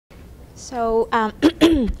So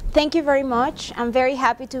thank you very much. I'm very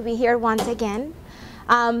happy to be here once again.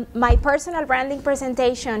 My personal branding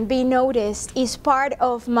presentation, Be Noticed, is part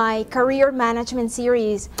of my career management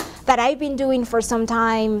series that I've been doing for some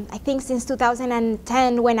time, I think since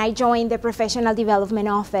 2010 when I joined the Professional Development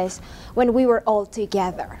Office when we were all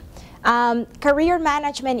together. Career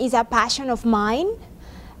management is a passion of mine.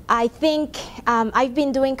 I think I've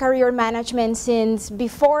been doing career management since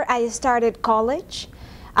before I started college.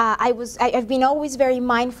 I've been always very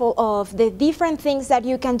mindful of the different things that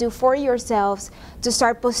you can do for yourselves to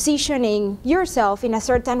start positioning yourself in a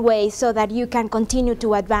certain way so that you can continue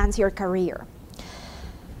to advance your career.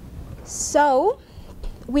 So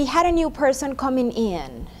we had a new person coming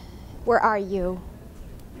in. Where are you?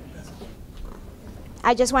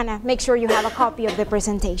 I just want to make sure you have a copy of the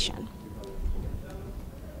presentation.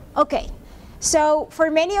 Okay. So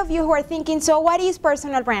for many of you who are thinking, so what is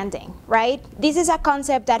personal branding, right? This is a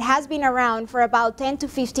concept that has been around for about 10 to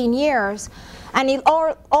 15 years. And it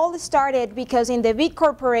all started because in the big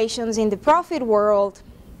corporations, in the profit world,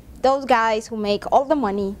 those guys who make all the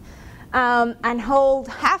money and hold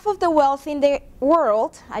half of the wealth in the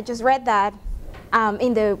world, I just read that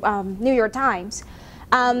in the New York Times,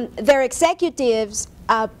 their executives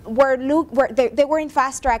they were in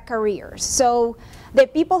fast-track careers. So the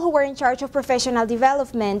people who were in charge of professional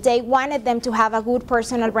development, they wanted them to have a good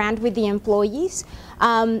personal brand with the employees.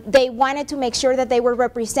 They wanted to make sure that they were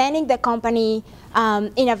representing the company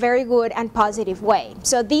in a very good and positive way.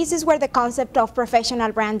 So this is where the concept of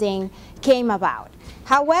professional branding came about.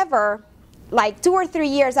 However, like 2 or 3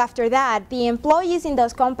 years after that, the employees in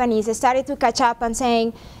those companies started to catch up and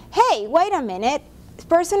saying, hey, wait a minute,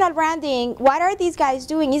 personal branding, what are these guys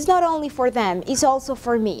doing? It's not only for them, it's also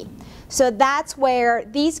for me. So that's where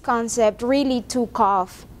this concept really took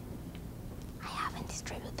off. I haven't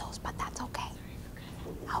distributed those, but that's okay.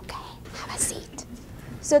 Okay, have a seat.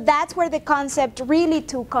 So that's where the concept really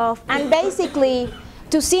took off. And basically,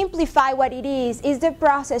 to simplify what it is the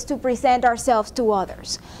process to present ourselves to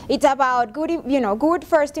others. It's about good, good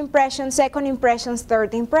first impressions, second impressions,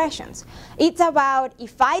 third impressions. It's about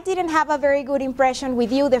if I didn't have a very good impression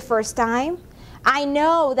with you the first time, I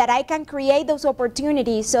know that I can create those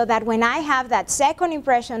opportunities so that when I have that second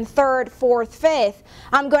impression, third, fourth, fifth,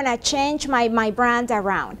 I'm going to change my brand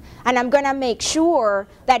around. And I'm going to make sure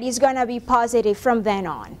that it's going to be positive from then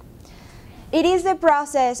on. It is the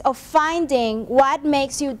process of finding what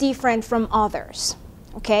makes you different from others,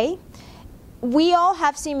 okay? We all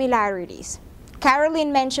have similarities.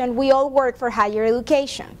 Caroline mentioned we all work for higher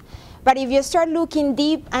education. But if you start looking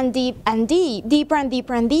deep and deep and deeper and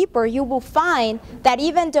deeper and deeper, you will find that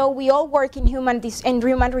even though we all work in human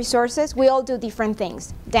resources, we all do different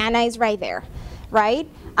things. Dana is right there, right?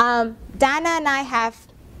 Dana and I have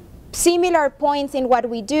similar points in what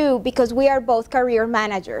we do because we are both career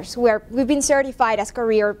managers. We've been certified as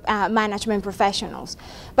career management professionals.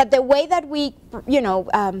 But the way that we,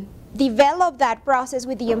 develop that process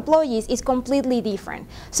with the employees is completely different.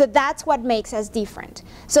 So that's what makes us different.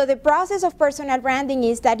 So the process of personal branding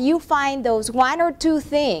is that you find those 1 or 2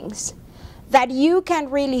 things that you can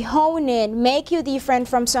really hone in, make you different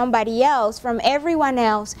from somebody else, from everyone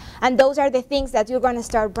else, and those are the things that you're going to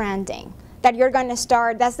start branding. That you're going to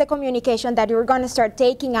start, that's the communication that you're going to start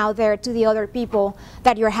taking out there to the other people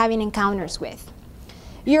that you're having encounters with.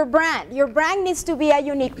 Your brand needs to be a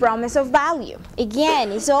unique promise of value.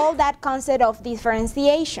 Again, it's all that concept of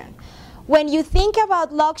differentiation. When you think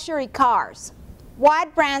about luxury cars,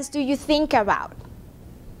 what brands do you think about?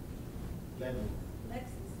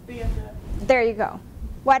 There you go.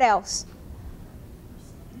 What else?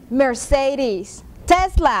 Mercedes.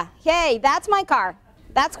 Tesla. Hey, that's my car.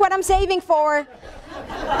 That's what I'm saving for.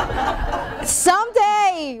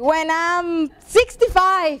 Someday, when I'm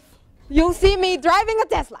 65, you'll see me driving a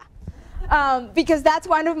Tesla. Because that's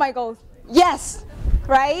one of my goals. Yes,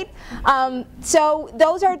 right? So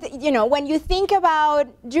those are, when you think about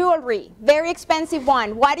jewelry, very expensive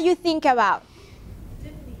one, what do you think about?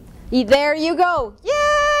 Tiffany. There you go.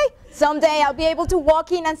 Yay! Someday I'll be able to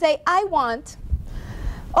walk in and say, I want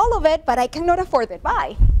all of it, but I cannot afford it.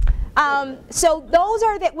 Bye. So those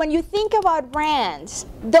are when you think about brands,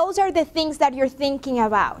 those are the things that you're thinking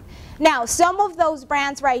about. Now, some of those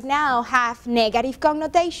brands right now have negative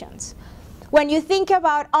connotations. When you think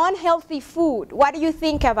about unhealthy food, what do you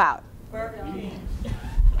think about? Burger King.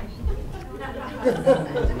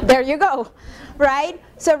 There you go, right?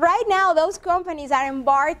 So right now, those companies are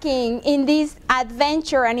embarking in this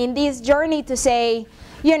adventure and in this journey to say,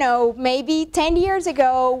 You know, maybe 10 years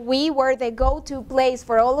ago, we were the go-to place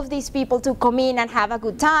for all of these people to come in and have a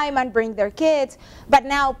good time and bring their kids. But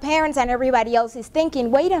now parents and everybody else is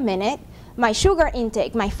thinking, wait a minute, my sugar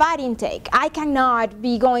intake, my fat intake, I cannot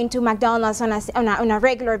be going to McDonald's on a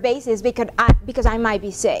regular basis because I might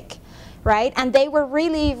be sick, right? And they were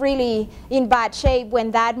really, really in bad shape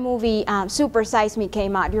when that movie, Super Size Me,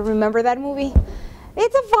 came out. You remember that movie?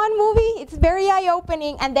 It's a fun movie. It's very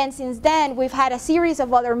eye-opening. And then since then, we've had a series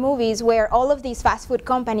of other movies where all of these fast food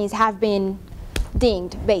companies have been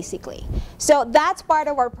dinged, basically. So that's part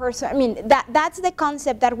of our that's the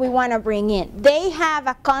concept that we want to bring in. They have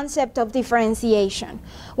a concept of differentiation.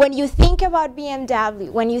 When you think about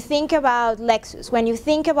BMW, when you think about Lexus, when you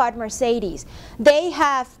think about Mercedes, they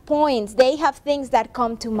have points, they have things that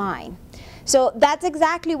come to mind. So that's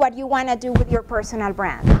exactly what you want to do with your personal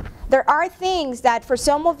brand. There are things that for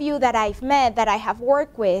some of you that I've met, that I have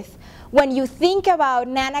worked with, when you think about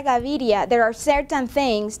Nana Gaviria, there are certain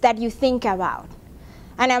things that you think about.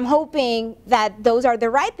 And I'm hoping that those are the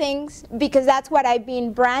right things, because that's what I've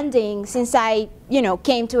been branding since I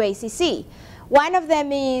came to ACC. One of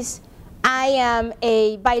them is I am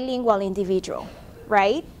a bilingual individual,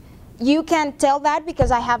 right? You can tell that because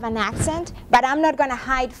I have an accent, but I'm not going to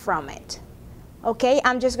hide from it. Okay,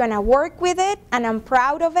 I'm just going to work with it, and I'm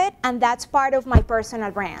proud of it, and that's part of my personal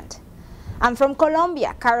brand. I'm from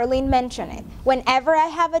Colombia. Caroline mentioned it. Whenever I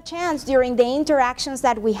have a chance during the interactions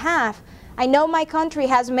that we have, I know my country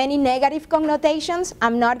has many negative connotations.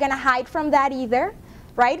 I'm not going to hide from that either,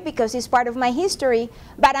 right, because it's part of my history.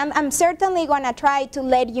 But I'm certainly going to try to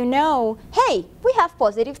let you know, hey, we have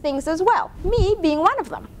positive things as well, me being one of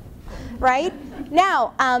them, right?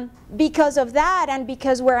 Now, because of that, and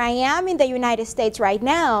because where I am in the United States right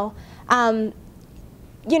now, the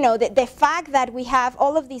fact that we have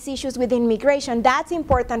all of these issues with immigration, that's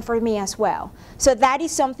important for me as well. So that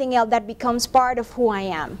is something else that becomes part of who I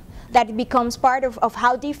am. That becomes part of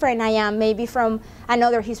how different I am, maybe from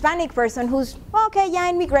another Hispanic person who's, well, okay, yeah,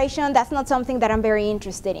 immigration, that's not something that I'm very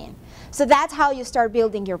interested in. So that's how you start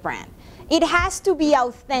building your brand. It has to be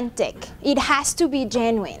authentic. It has to be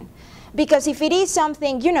genuine. Because if it is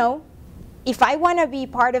something, if I want to be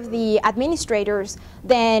part of the administrators,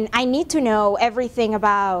 then I need to know everything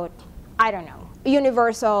about, I don't know,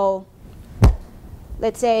 Universal,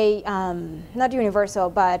 let's say, not Universal,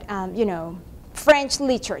 but, French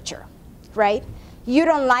literature, right? You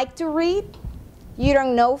don't like to read, you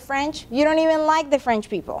don't know French, you don't even like the French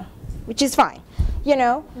people, which is fine,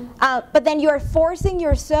 but then you're forcing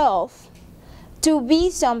yourself to be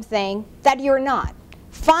something that you're not.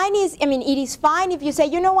 It is fine if you say,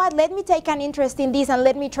 you know what, let me take an interest in this and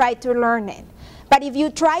let me try to learn it. But if you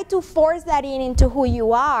try to force that into who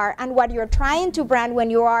you are and what you're trying to brand when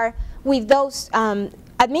you are with those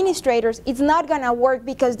administrators, it's not going to work,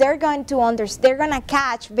 because they're going to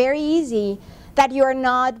catch very easy that you're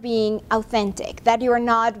not being authentic, that you're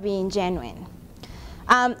not being genuine.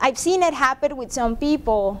 I've seen it happen with some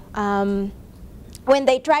people when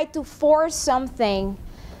they try to force something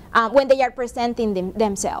when they are presenting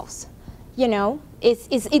themselves.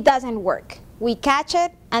 It doesn't work. We catch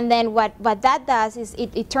it, and then what that does is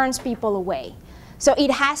it turns people away. So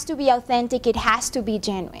it has to be authentic, it has to be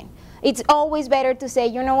genuine. It's always better to say,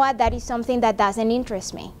 you know what, that is something that doesn't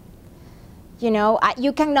interest me.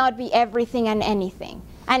 You cannot be everything and anything.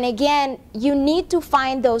 And again, you need to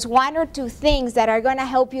find those one or two things that are going to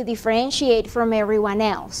help you differentiate from everyone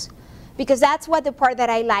else. Because that's what the part that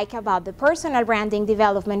I like about the personal branding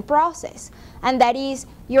development process. And that is,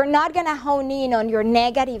 you're not going to hone in on your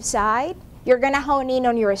negative side. You're going to hone in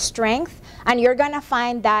on your strength, and you're going to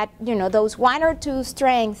find that, those one or two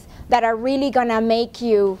strengths that are really going to make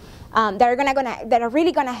you, that are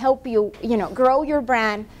really going to help you, grow your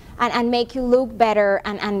brand and make you look better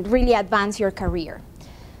and really advance your career.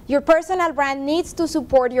 Your personal brand needs to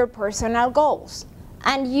support your personal goals.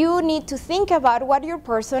 And you need to think about what your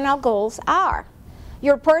personal goals are.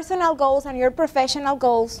 Your personal goals and your professional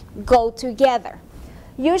goals go together.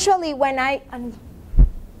 Usually when I'm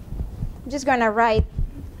just going to write.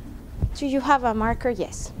 Do you have a marker?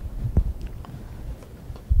 Yes.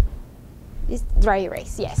 It's dry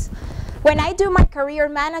erase, yes. When I do my career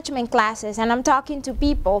management classes and I'm talking to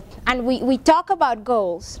people and we talk about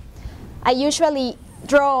goals, I usually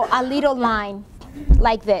draw a little line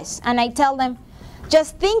like this, and I tell them,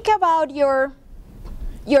 just think about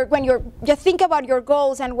just think about your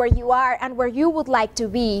goals and where you are and where you would like to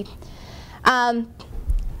be,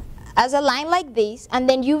 as a line like this, and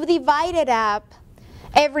then you divide it up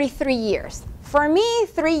every 3 years. For me,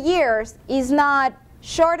 3 years is not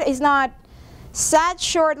short, is not such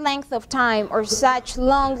short length of time or such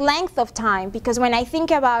long length of time, because when I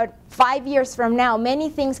think about 5 years from now, many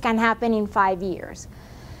things can happen in 5 years.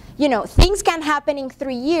 You know, things can happen in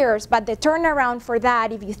 3 years, but the turnaround for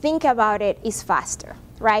that, if you think about it, is faster,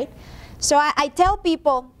 right? So I tell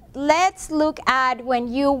people, let's look at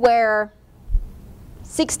when you were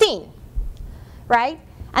 16, right?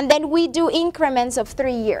 And then we do increments of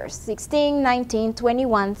 3 years, 16, 19,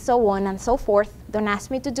 21, so on and so forth. Don't ask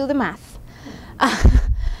me to do the math.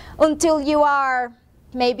 Until you are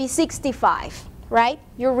maybe 65, right?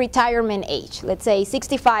 Your retirement age, let's say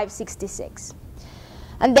 65, 66.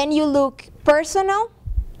 And then you look personal,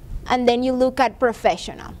 and then you look at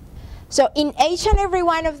professional. So in each and every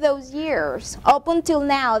one of those years, up until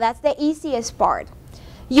now, that's the easiest part.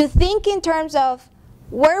 You think in terms of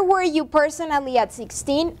where were you personally at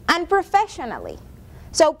 16 and professionally.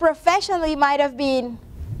 So professionally might have been,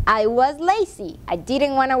 I was lazy. I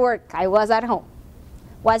didn't want to work. I was at home.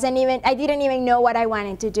 I didn't even know what I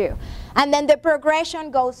wanted to do. And then the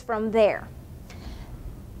progression goes from there.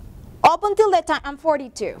 Up until the time, I'm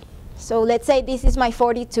 42. So let's say this is my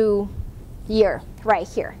 42 year right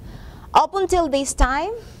here. Up until this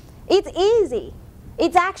time, it's easy.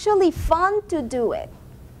 It's actually fun to do it,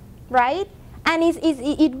 right? And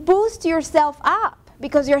it boosts yourself up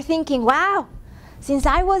because you're thinking, wow, since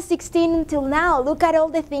I was 16 until now, look at all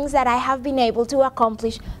the things that I have been able to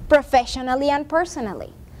accomplish professionally and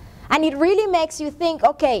personally. And it really makes you think,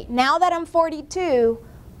 okay, now that I'm 42,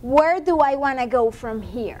 where do I want to go from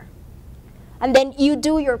here? And then you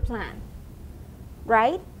do your plan,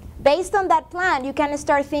 right? Based on that plan, you can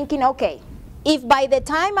start thinking, okay, if by the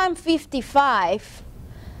time I'm 55,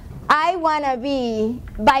 I want to be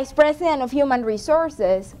Vice President of Human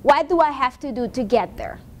Resources, what do I have to do to get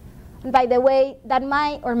there? And by the way, that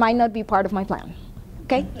might or might not be part of my plan,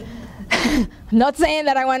 okay? I'm not saying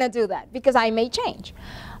that I want to do that, because I may change.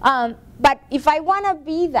 But if I want to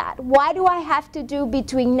be that, what do I have to do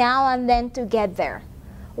between now and then to get there?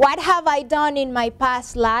 What have I done in my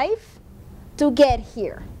past life to get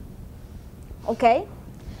here? Okay?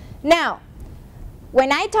 Now,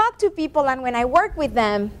 when I talk to people and when I work with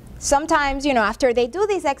them, sometimes, you know, after they do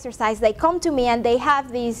this exercise, they come to me and they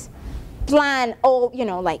have this plan,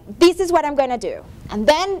 like, this is what I'm going to do. And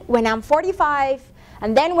then when I'm 45,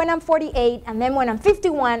 and then when I'm 48, and then when I'm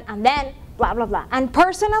 51, and then blah, blah, blah. And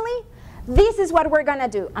personally, this is what we're going to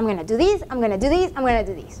do. I'm going to do this, I'm going to do this, I'm going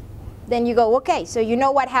to do this. Then you go, okay, so you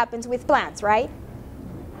know what happens with plans, right?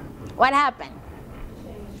 What happened?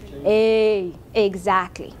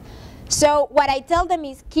 Exactly. So what I tell them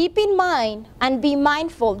is keep in mind and be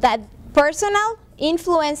mindful that personal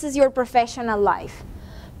influences your professional life.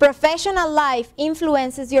 Professional life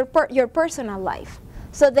influences your personal life.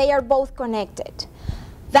 So they are both connected.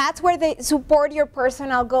 That's where the support your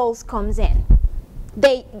personal goals comes in.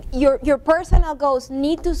 Your personal goals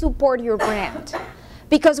need to support your brand.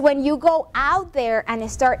 Because when you go out there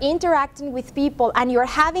and start interacting with people and you're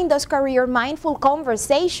having those career mindful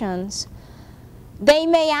conversations, they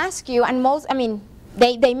may ask you, and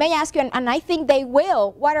they may ask you, and I think they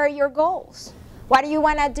will, what are your goals? What do you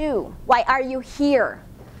want to do? Why are you here?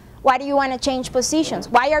 Why do you want to change positions?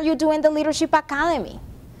 Why are you doing the Leadership Academy?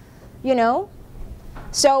 You know?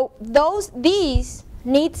 So your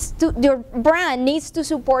brand needs to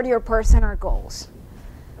support your personal goals.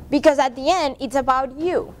 Because at the end, it's about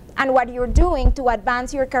you and what you're doing to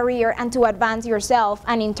advance your career and to advance yourself,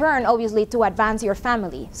 and in turn, obviously, to advance your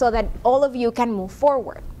family so that all of you can move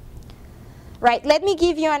forward. Right? Let me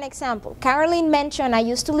give you an example. Caroline mentioned I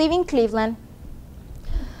used to live in Cleveland.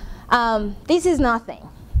 This is nothing.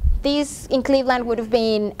 This in Cleveland would have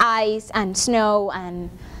been ice and snow and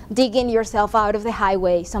digging yourself out of the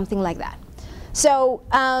highway, something like that. So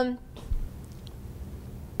I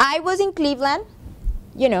was in Cleveland.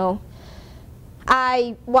 You know,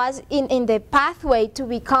 I was in the pathway to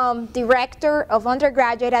become director of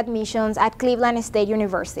undergraduate admissions at Cleveland State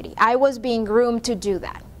University. I was being groomed to do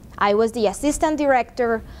that. I was the assistant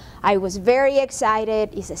director. I was very excited.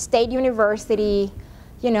 It's a state university.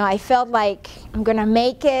 You know, I felt like I'm going to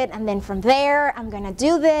make it, and then from there, I'm going to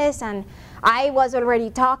do this. And I was already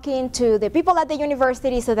talking to the people at the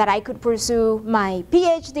university so that I could pursue my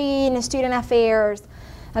PhD in student affairs.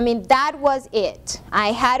 I mean, that was it.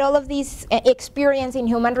 I had all of this experience in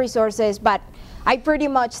human resources, but I pretty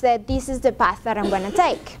much said, this is the path that I'm going to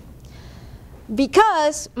take.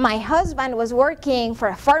 Because my husband was working for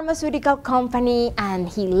a pharmaceutical company, and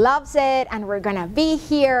he loves it, and we're going to be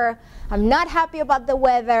here. I'm not happy about the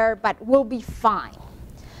weather, but we'll be fine.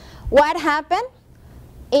 What happened?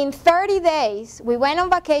 In 30 days, we went on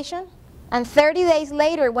vacation, And 30 days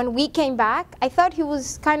later, when we came back, I thought he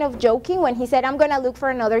was kind of joking when he said, I'm going to look for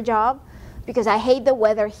another job because I hate the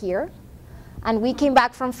weather here. And we came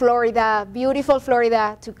back from Florida, beautiful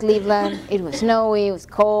Florida, to Cleveland. It was snowy, it was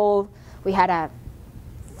cold. We had a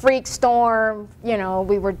freak storm, you know,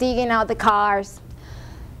 we were digging out the cars.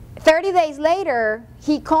 30 days later,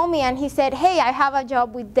 he called me and he said, hey, I have a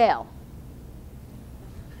job with Dell.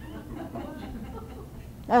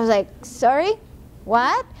 I was like, sorry,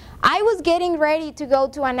 what? I was getting ready to go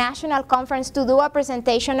to a national conference to do a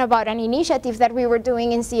presentation about an initiative that we were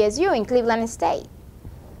doing in CSU, in Cleveland State.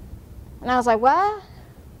 And I was like, what?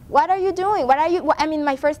 What are you doing? What are you, I mean,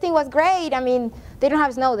 my first thing was great. I mean, they don't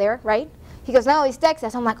have snow there, right? He goes, no, it's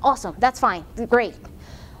Texas. I'm like, awesome, that's fine, great.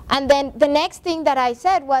 And then the next thing that I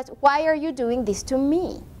said was, why are you doing this to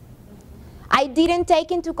me? I didn't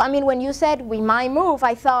take into, I mean, when you said we might move,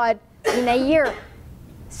 I thought in a year,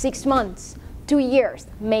 6 months, 2 years,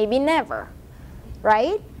 maybe never,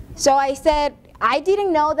 right? So I said, I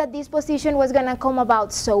didn't know that this position was gonna come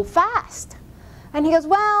about so fast. And he goes,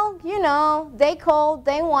 well, you know, they called,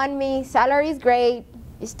 they want me, salary is great,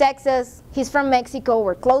 it's Texas, he's from Mexico,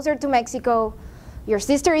 we're closer to Mexico, your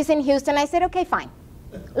sister is in Houston. I said, okay, fine,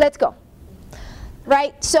 let's go,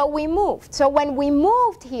 right? So we moved. So when we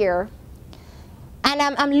moved here, and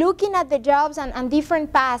I'm looking at the jobs and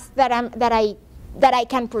different paths that I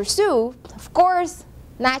can pursue, of course,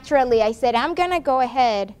 naturally, I said, I'm gonna go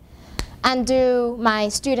ahead and do my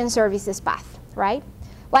student services path, right?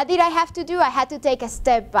 What did I have to do? I had to take a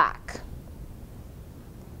step back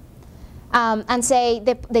and say,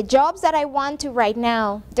 the jobs that I want to right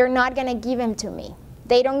now, they're not gonna give them to me.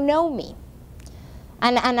 They don't know me.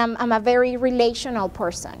 And I'm a very relational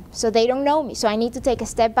person, so they don't know me. So I need to take a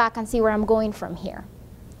step back and see where I'm going from here,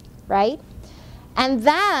 right? And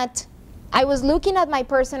that, I was looking at my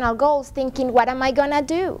personal goals thinking, what am I gonna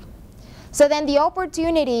do? So then the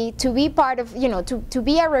opportunity to be part of, you know, to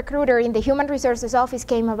be a recruiter in the Human Resources Office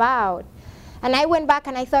came about. And I went back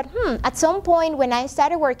and I thought, at some point when I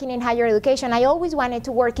started working in higher education, I always wanted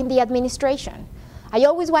to work in the administration. I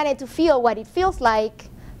always wanted to feel what it feels like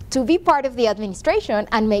to be part of the administration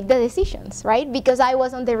and make the decisions, right? Because I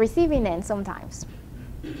was on the receiving end sometimes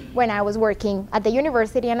when I was working at the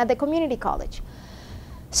university and at the community college.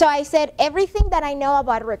 So I said, everything that I know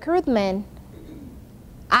about recruitment,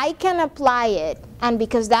 I can apply it, and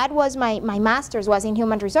because that was my master's was in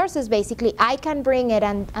human resources, basically, I can bring it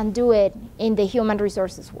and do it in the human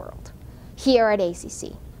resources world here at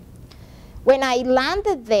ACC. When I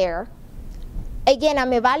landed there, again,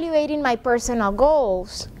 I'm evaluating my personal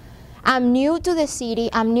goals. I'm new to the city,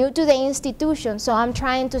 I'm new to the institution, so I'm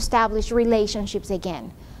trying to establish relationships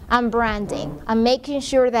again. I'm branding, I'm making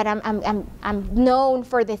sure that I'm known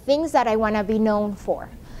for the things that I want to be known for.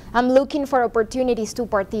 I'm looking for opportunities to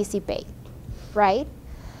participate, right?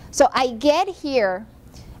 So I get here,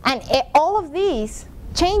 and all of these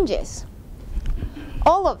changes,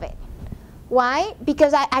 all of it. Why?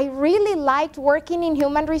 Because I really liked working in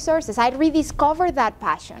human resources. I rediscovered that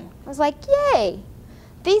passion. I was like, yay,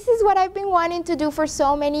 this is what I've been wanting to do for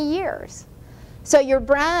so many years. So your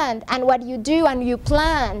brand and what you do and you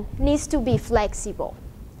plan needs to be flexible.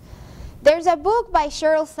 There's a book by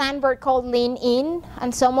Sheryl Sandberg called Lean In,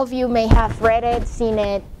 and some of you may have read it, seen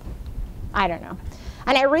it, I don't know.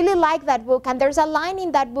 And I really like that book, and there's a line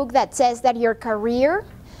in that book that says that your career,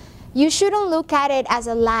 you shouldn't look at it as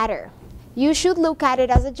a ladder. You should look at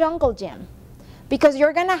it as a jungle gym, because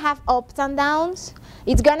you're gonna have ups and downs.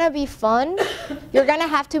 It's gonna be fun. You're gonna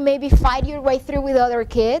have to maybe fight your way through with other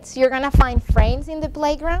kids. You're gonna find friends in the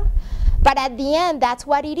playground. But at the end, that's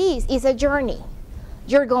what it is. It's a journey.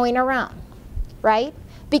 You're going around, right?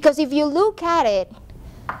 Because if you look at it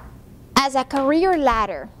as a career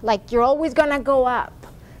ladder, like you're always gonna go up,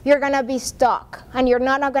 you're gonna be stuck, and you're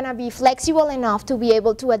not gonna be flexible enough to be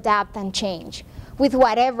able to adapt and change with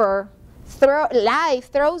whatever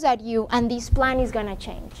life throws at you, and this plan is gonna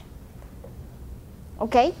change.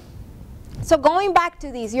 Okay? So going back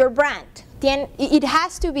to this, your brand, it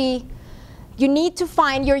has to be, you need to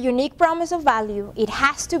find your unique promise of value. It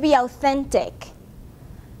has to be authentic,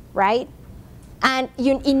 right? And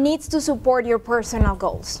it needs to support your personal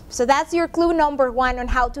goals. So that's your clue number one on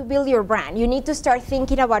how to build your brand. You need to start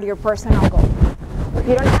thinking about your personal goals. If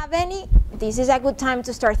you don't have any, this is a good time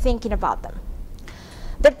to start thinking about them.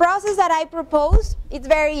 The process that I propose, it's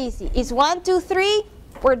very easy. It's 1, 2, 3,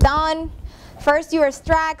 we're done. First you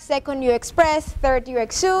extract, second you express, third you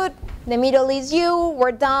exude, the middle is you,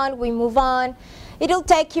 we're done, we move on. It'll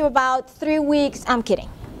take you about 3 weeks. I'm kidding.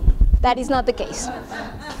 That is not the case.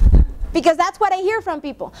 Because that's what I hear from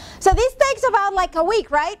people. So this takes about like a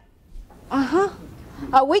week, right? Uh-huh.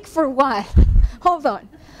 A week for what? Hold on.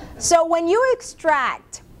 So when you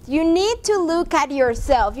extract, you need to look at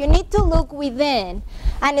yourself. You need to look within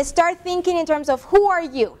and start thinking in terms of who are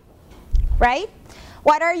you, right?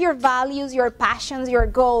 What are your values, your passions, your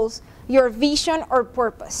goals, your vision or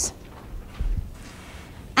purpose?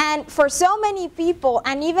 And for so many people,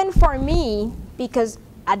 and even for me, because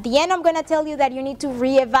at the end I'm going to tell you that you need to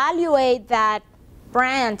reevaluate that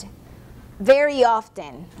brand very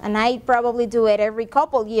often, and I probably do it every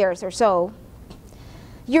couple years or so,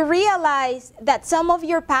 you realize that some of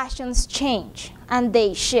your passions change and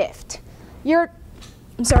they shift. Your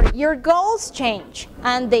goals change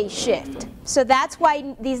and they shift. So that's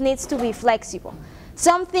why this needs to be flexible.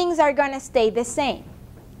 Some things are going to stay the same,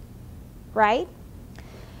 right?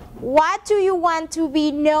 What do you want to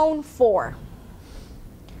be known for?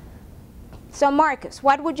 So Marcus,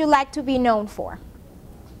 what would you like to be known for?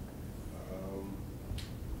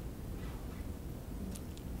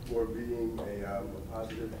 For being a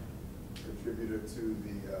positive contributor to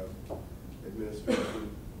the administration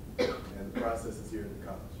and the processes here at the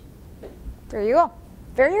college. There you go.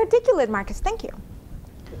 Very articulate, Marcus. Thank you.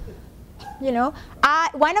 You know,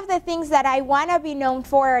 one of the things that I want to be known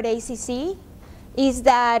for at ACC is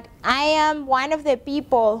that I am one of the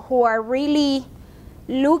people who are really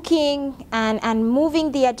looking and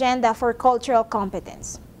moving the agenda for cultural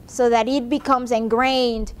competence so that it becomes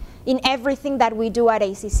ingrained in everything that we do at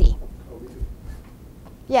ACC.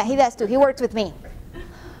 Yeah, he does too. He works with me.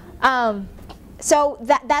 So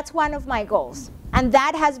that's one of my goals. And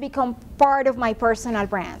that has become part of my personal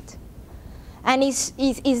brand. And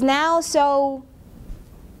is now so,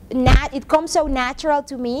 it comes so natural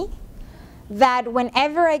to me that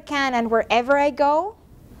whenever I can and wherever I go,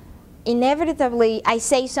 inevitably I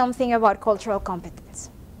say something about cultural competence,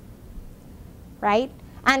 right?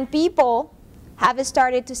 And people have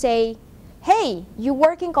started to say, hey, you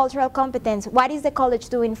work in cultural competence, what is the college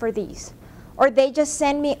doing for these? Or they just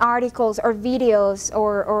send me articles or videos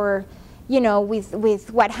or you know,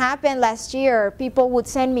 with what happened last year, people would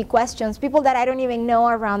send me questions, people that I don't even know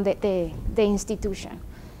around the institution.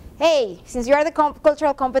 Hey, since you're the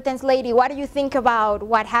cultural competence lady, what do you think about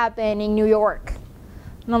what happened in New York?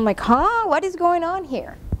 And I'm like, huh, what is going on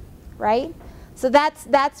here, right? So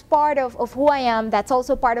that's part of who I am. That's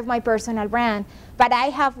also part of my personal brand. But I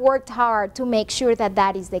have worked hard to make sure that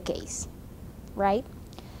that is the case, right?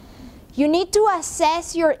 You need to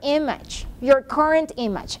assess your image, your current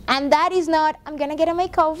image. And that is not, I'm going to get a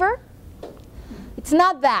makeover. It's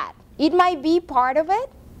not that. It might be part of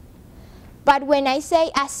it. But when I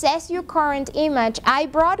say assess your current image, I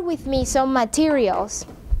brought with me some materials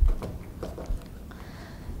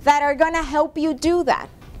that are going to help you do that.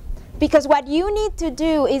 Because what you need to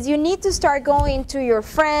do is you need to start going to your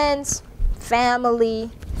friends, family,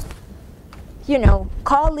 you know,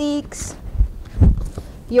 colleagues,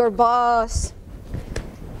 your boss,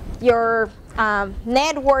 your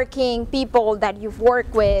networking people that you've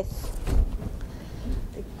worked with,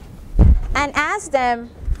 and ask them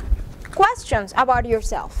questions about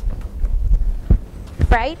yourself,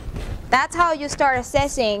 right? That's how you start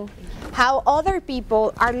assessing how other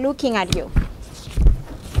people are looking at you.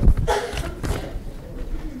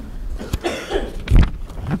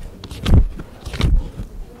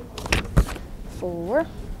 Four.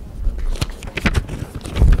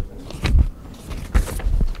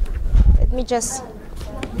 Let me just.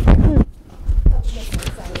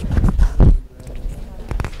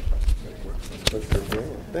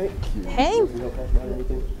 Thank you. Hey.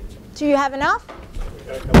 Do you have enough?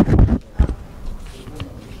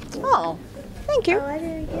 Oh, thank you.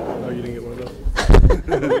 Oh, you didn't get one of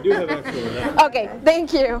those? We do have extra. Okay,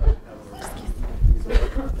 thank you.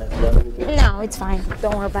 No, it's fine.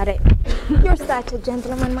 Don't worry about it. You're such a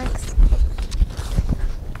gentleman, Max.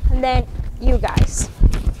 And then you guys.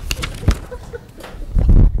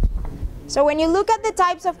 So when you look at the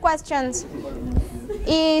types of questions,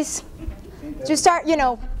 is to start, you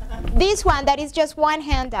know, this one that is just one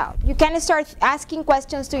handout. You can start asking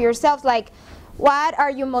questions to yourself like, what are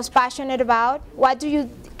you most passionate about? What do you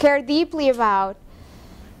care deeply about?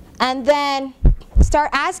 And then start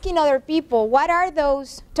asking other people, what are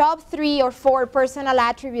those top 3 or 4 personal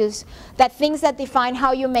attributes, that things that define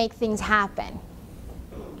how you make things happen,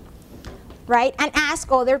 right? And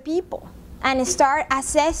ask other people and start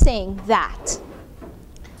assessing that.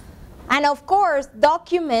 And of course,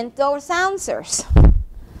 document those answers,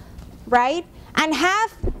 right? And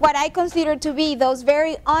have what I consider to be those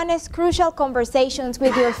very honest, crucial conversations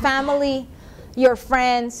with your family, your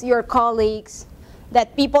friends, your colleagues,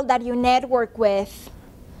 that people that you network with,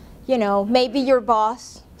 you know, maybe your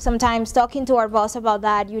boss. Sometimes talking to our boss about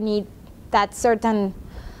that, you need that certain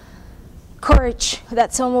courage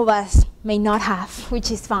that some of us may not have, which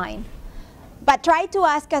is fine. But try to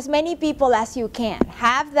ask as many people as you can.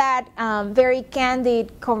 Have that very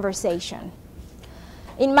candid conversation.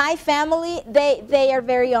 In my family, they are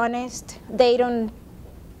very honest. They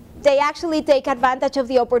actually take advantage of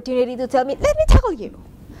the opportunity to tell me, let me tell you.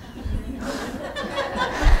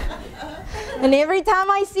 And every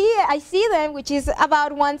time I see them, which is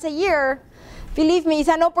about once a year, believe me, it's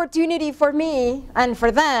an opportunity for me and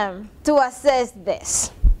for them to assess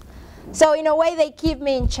this. So in a way, they keep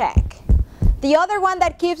me in check. The other one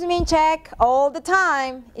that keeps me in check all the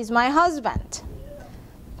time is my husband.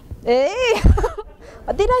 Hey,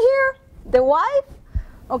 what did I hear? The wife?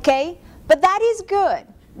 Okay, but that is good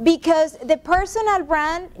because the personal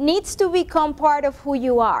brand needs to become part of who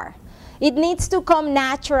you are. It needs to come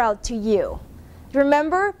natural to you.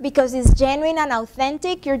 Remember, because it's genuine and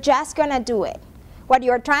authentic, you're just gonna do it. What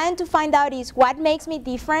you're trying to find out is what makes me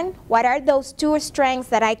different, what are those 2 strengths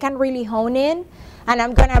that I can really hone in, and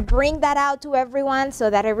I'm gonna bring that out to everyone so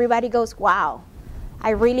that everybody goes, wow, I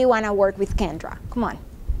really wanna work with Kendra, come on,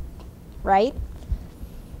 right?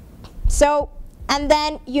 So, and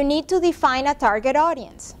then you need to define a target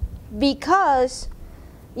audience because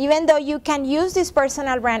even though you can use this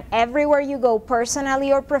personal brand everywhere you go,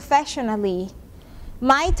 personally or professionally,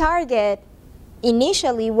 my target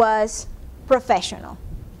initially was professional,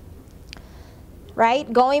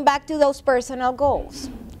 right? Going back to those personal goals.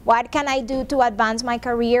 What can I do to advance my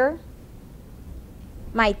career?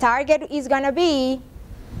 My target is gonna be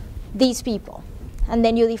these people. And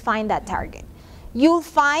then you define that target. You'll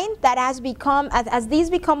find that as these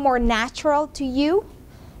become more natural to you,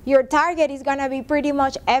 your target is gonna be pretty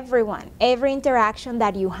much everyone, every interaction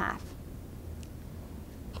that you have,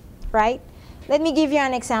 right? Let me give you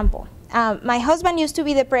an example. My husband used to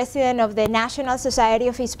be the president of the National Society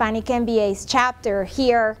of Hispanic MBAs chapter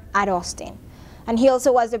here at Austin. And he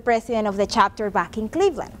also was the president of the chapter back in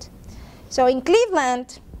Cleveland. So in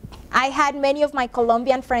Cleveland, I had many of my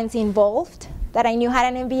Colombian friends involved that I knew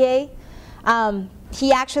had an MBA.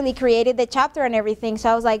 He actually created the chapter and everything, so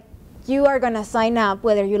I was like, you are gonna sign up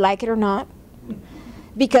whether you like it or not,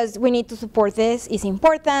 because we need to support this, it's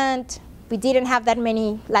important. We didn't have that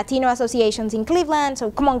many Latino associations in Cleveland, so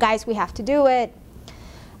come on guys, we have to do it.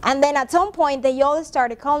 And then at some point, they all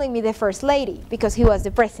started calling me the First Lady, because he was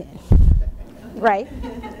the president, right?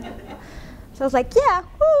 So I was like, yeah,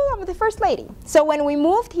 woo, I'm the First Lady. So when we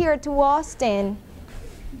moved here to Austin,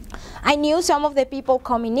 I knew some of the people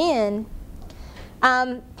coming in.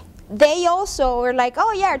 They also were like,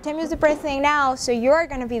 oh yeah, Artemio's the president now, so you're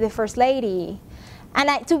gonna be the First Lady.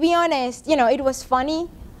 And to be honest, you know, it was funny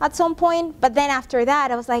at some point, but then after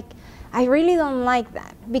that, I was like, I really don't like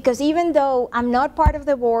that, because even though I'm not part of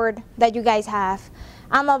the board that you guys have,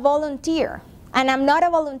 I'm a volunteer. And I'm not a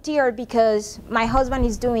volunteer because my husband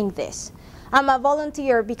is doing this. I'm a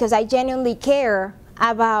volunteer because I genuinely care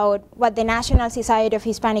about what the National Society of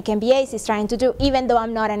Hispanic MBAs is trying to do, even though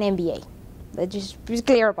I'm not an MBA. Let's just be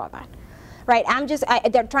clear about that. Right,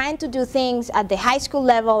 they're trying to do things at the high school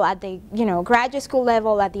level, at the graduate school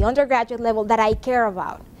level, at the undergraduate level that I care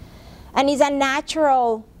about. And it's a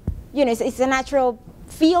natural, it's a natural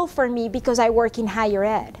feel for me because I work in higher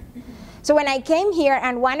ed. So when I came here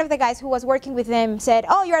and one of the guys who was working with them said,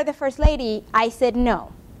 oh, you're the First Lady, I said,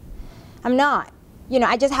 no, I'm not.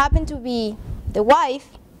 I just happen to be the wife,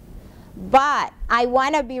 but I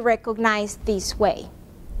want to be recognized this way.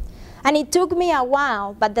 And it took me a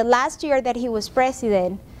while, but the last year that he was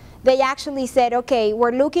president, they actually said, okay,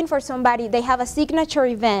 we're looking for somebody. They have a signature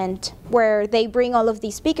event where they bring all of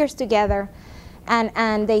these speakers together,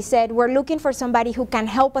 and they said, we're looking for somebody who can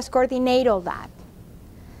help us coordinate all that.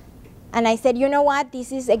 And I said, you know what,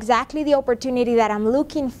 this is exactly the opportunity that I'm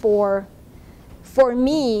looking for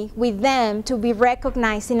me with them to be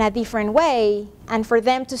recognized in a different way, and for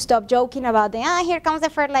them to stop joking about here comes the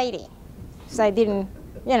First Lady. So I didn't,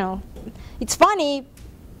 it's funny,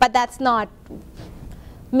 but that's not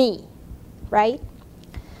me, right?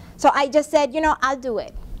 So I just said, I'll do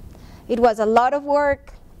it. It was a lot of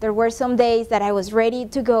work. There were some days that I was ready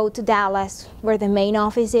to go to Dallas, where the main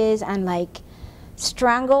office is, and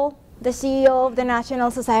strangle the CEO of the National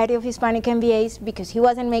Society of Hispanic MBAs because he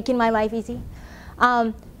wasn't making my life easy.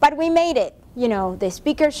 But we made it. The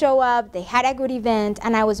speakers show up, they had a good event,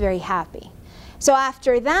 and I was very happy. So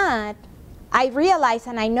after that, I realized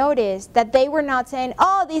and I noticed that they were not saying,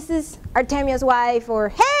 oh, this is Artemio's wife, or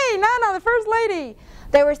hey, Nana, the First Lady.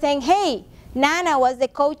 They were saying, hey, Nana was the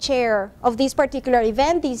co-chair of this particular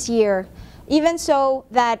event this year, even so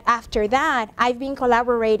that after that, I've been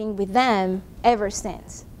collaborating with them ever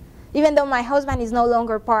since. even though my husband is no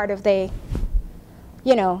longer part of the,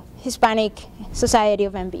 Hispanic Society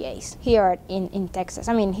of MBAs here in Texas.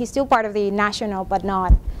 I mean, he's still part of the national, but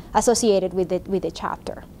not associated with the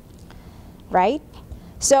chapter, right?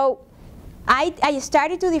 So I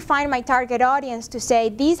started to define my target audience to say,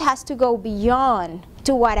 this has to go beyond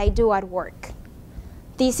to what I do at work.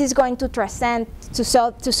 This is going to transcend to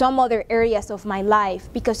some other areas of my life,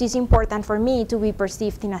 because it's important for me to be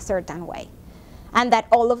perceived in a certain way. And that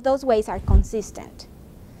all of those ways are consistent.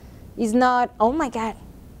 It's not, oh my God,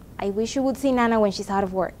 I wish you would see Nana when she's out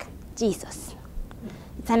of work. Jesus.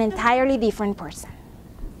 It's an entirely different person.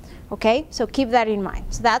 Okay? So keep that in mind.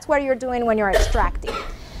 So that's what you're doing when you're extracting.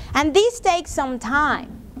 And this takes some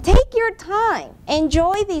time. Take your time.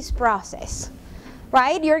 Enjoy this process.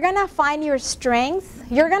 Right? You're going to find your strength.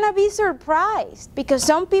 You're going to be surprised, because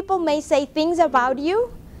some people may say things about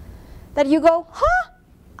you that you go, huh?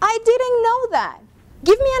 I didn't know that.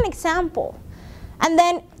 Give me an example. And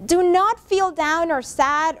then do not feel down or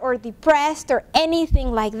sad or depressed or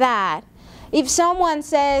anything like that if someone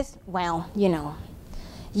says, well,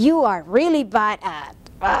 you are really bad at,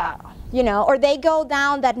 or they go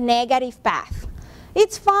down that negative path.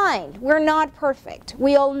 It's fine. We're not perfect.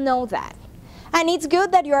 We all know that. And it's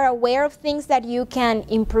good that you're aware of things that you can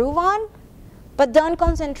improve on, but don't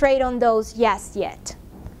concentrate on those yet.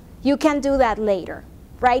 You can do that later.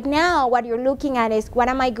 Right now, what you're looking at is, what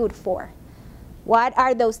am I good for? What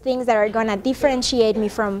are those things that are going to differentiate me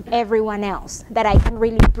from everyone else, that I can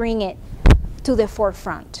really bring it to the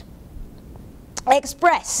forefront?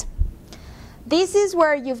 Express. This is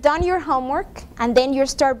where you've done your homework, and then you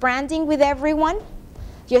start branding with everyone.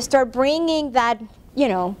 You start bringing that,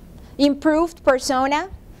 improved persona.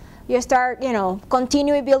 You start,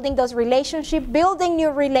 continuing building those relationships, building new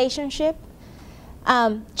relationship,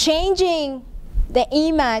 changing the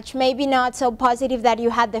image, maybe not so positive that you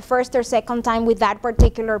had the first or second time with that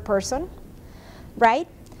particular person, right?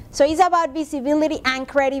 So it's about visibility and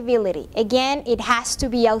credibility. Again, it has to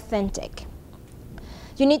be authentic.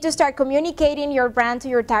 You need to start communicating your brand to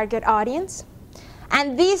your target audience.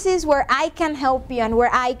 And this is where I can help you and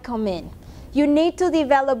where I come in. You need to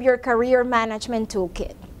develop your career management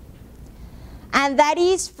toolkit. And that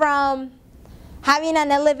is from having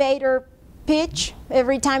an elevator pitch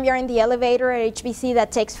every time you're in the elevator at HBC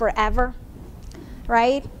that takes forever,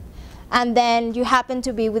 right? And then you happen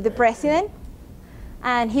to be with the president,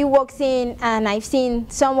 and he walks in, and I've seen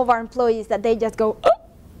some of our employees that they just go, oh.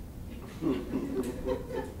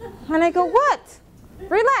 And I go, what?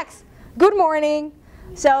 Relax. Good morning.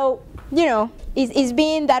 So, it's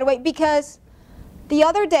being that way, because the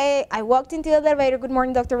other day I walked into the elevator. Good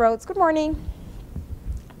morning, Dr. Rhodes. Good morning.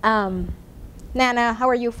 Nana, how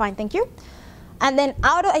are you? Fine, thank you. And then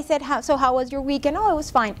I said, so how was your weekend? Oh, it was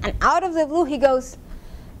fine. And out of the blue, he goes,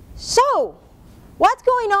 so, what's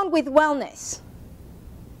going on with wellness?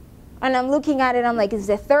 And I'm looking at it, I'm like, it's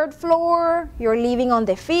the 3rd floor. You're living on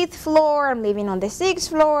the 5th floor. I'm living on the 6th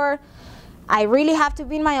floor. I really have to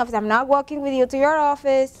be in my office. I'm not walking with you to your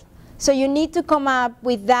office. So you need to come up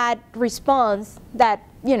with that response that,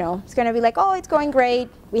 it's going to be like, oh, it's going great.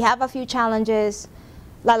 We have a few challenges,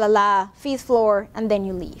 la, la, la, 5th floor, and then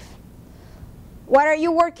you leave. What are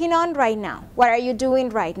you working on right now? What are you doing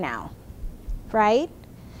right now? Right?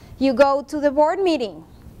 You go to the board meeting.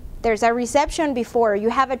 There's a reception before. You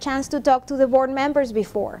have a chance to talk to the board members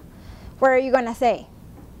before. What are you going to say?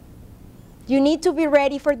 You need to be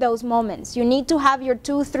ready for those moments. You need to have your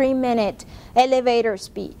 2-3 minute elevator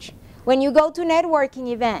speech. When you go to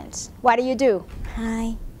networking events, what do?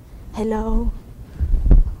 Hi, hello,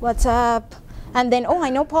 what's up? And then, oh, I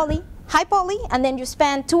know Polly. Hi, Polly. And then you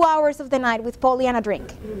spend 2 hours of the night with Polly and a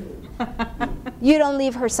drink. You don't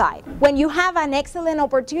leave her side. When you have an excellent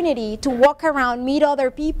opportunity to walk around, meet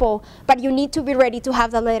other people, but you need to be ready to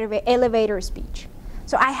have the elevator speech.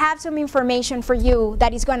 So I have some information for you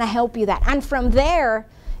that is going to help you that. And from there,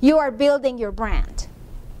 you are building your brand.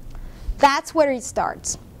 That's where it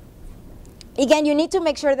starts. Again, you need to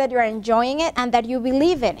make sure that you're enjoying it and that you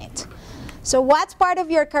believe in it. So what's part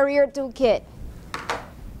of your career toolkit?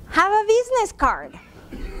 Have a business card,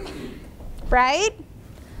 right?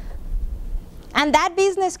 And that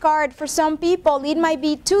business card, for some people, it might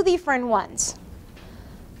be 2 different ones.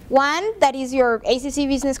 One, that is your ACC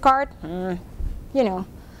business card.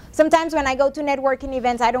 Sometimes when I go to networking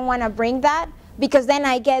events, I don't want to bring that, because then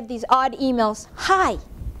I get these odd emails. Hi,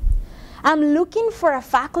 I'm looking for a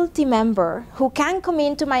faculty member who can come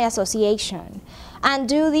into my association and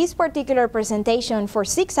do this particular presentation for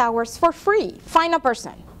 6 hours for free. Find a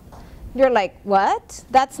person. You're like, what?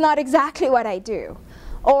 That's not exactly what I do.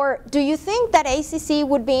 Or do you think that ACC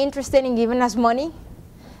would be interested in giving us money?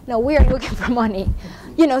 No, we are looking for money.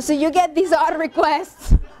 You know, so you get these odd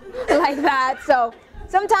requests like that. So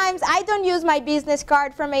sometimes I don't use my business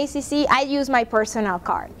card from ACC. I use my personal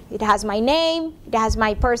card. It has my name. It has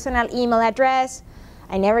my personal email address.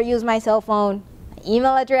 I never use my cell phone,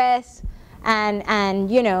 email address,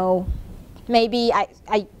 and you know, maybe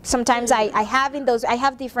sometimes I have in those, I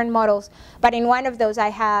have different models, but in one of those I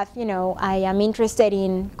have, you know, I am interested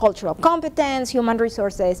in cultural competence, human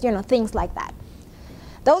resources, you know, things like that.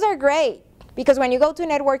 Those are great because when you go to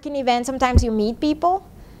networking events, sometimes you meet people,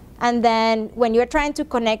 and then when you're trying to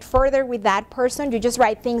connect further with that person, you just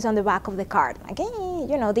write things on the back of the card, like, hey,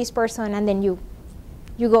 you know, this person, and then you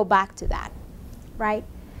go back to that, right?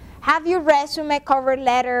 Have your resume, cover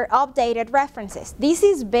letter, updated references. This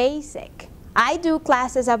is basic. I do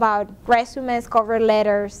classes about resumes, cover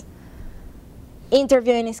letters,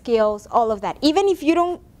 interviewing skills, all of that. Even if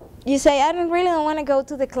you say, I don't really want to go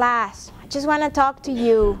to the class. I just want to talk to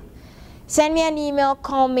you. Send me an email,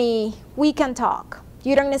 call me, we can talk.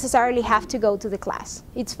 You don't necessarily have to go to the class.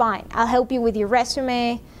 It's fine. I'll help you with your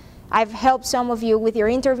resume. I've helped some of you with your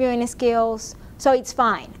interviewing skills. So it's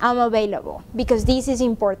fine. I'm available because this is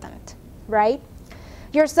important, right?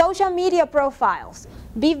 Your social media profiles.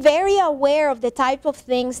 Be very aware of the type of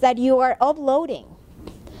things that you are uploading.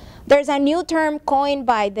 There's a new term coined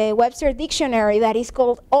by the Webster Dictionary that is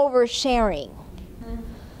called oversharing,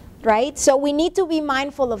 right? So we need to be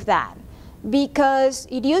mindful of that because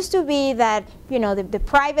it used to be that, you know, the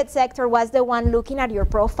private sector was the one looking at your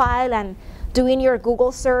profile and doing your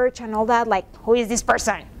Google search and all that, like, who is this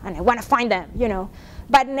person? And I want to find them, you know.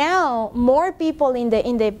 But now, more people in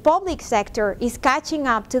the public sector is catching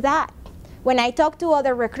up to that. When I talk to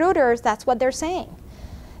other recruiters, that's what they're saying.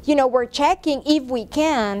 You know, we're checking, if we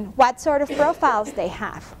can, what sort of profiles they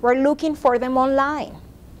have. We're looking for them online.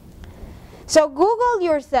 So Google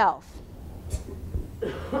yourself.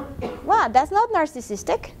 Wow, that's not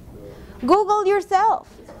narcissistic. Google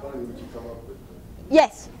yourself. It's funny what you come up with.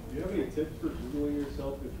 Yes? Do you have any tips for Googling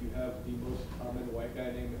yourself if you have the most common white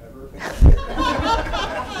guy name ever?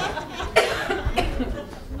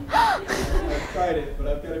 I've tried it, but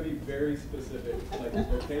I've got to be very specific, like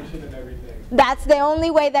location and everything. That's the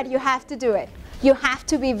only way that you have to do it. You have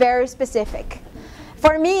to be very specific.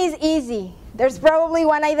 For me, it's easy. There's probably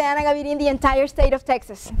one Aidana Gaviria in the entire state of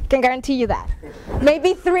Texas. Can guarantee you that.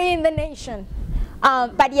 Maybe 3 in the nation.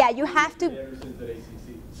 But yeah, you have to. Anderson's at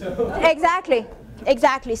ACC. So. Exactly.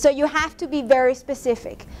 Exactly. So you have to be very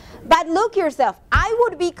specific. But look yourself. I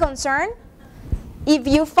would be concerned if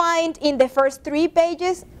you find in the first 3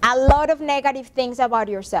 pages a lot of negative things about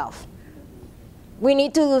yourself. We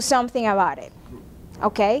need to do something about it.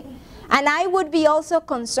 Okay? And I would be also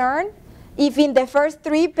concerned if in the first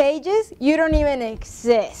 3 pages you don't even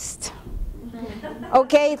exist.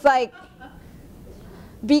 Okay? It's like,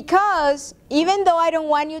 because even though I don't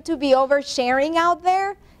want you to be oversharing out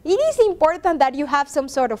there, it is important that you have some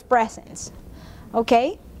sort of presence,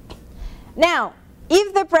 okay? Now,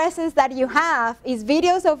 if the presence that you have is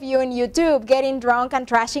videos of you on YouTube getting drunk and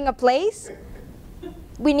trashing a place,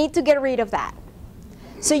 we need to get rid of that.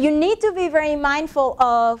 So you need to be very mindful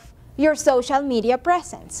of your social media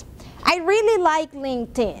presence. I really like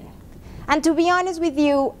LinkedIn. And to be honest with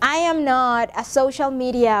you, I am not a social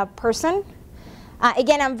media person.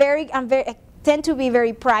 Again, I tend to be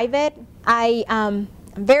very private. I'm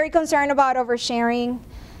very concerned about oversharing.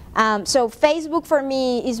 So Facebook for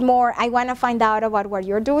me is more, I want to find out about what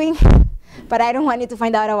you're doing, but I don't want you to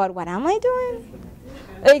find out about what am I doing.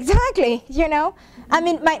 Exactly, you know. I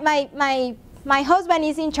mean, my husband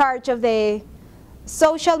is in charge of the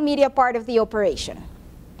social media part of the operation,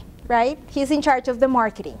 right? He's in charge of the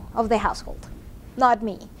marketing of the household, not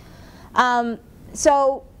me.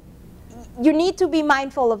 So you need to be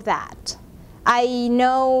mindful of that. I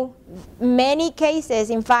know many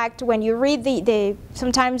cases, in fact, when you read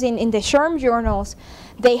sometimes in the SHRM journals,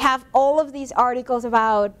 they have all of these articles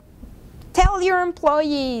about tell your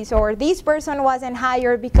employees, or this person wasn't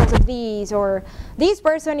hired because of these, or this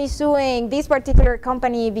person is suing this particular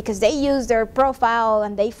company because they used their profile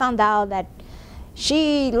and they found out that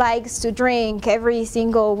she likes to drink every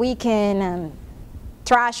single weekend and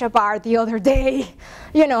trash a bar the other day,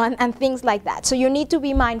 you know, and things like that. So you need to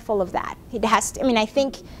be mindful of that. It has to, I mean, I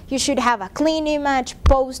think you should have a clean image,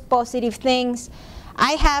 post positive things.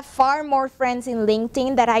 I have far more friends in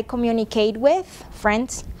LinkedIn that I communicate with,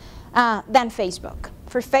 friends, than Facebook.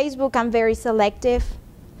 For Facebook, I'm very selective.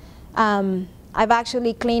 I've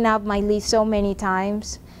actually cleaned up my list so many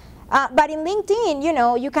times. But in LinkedIn, you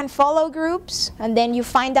know, you can follow groups, and then you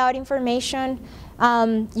find out information.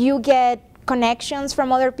 You get connections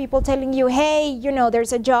from other people telling you, hey, you know,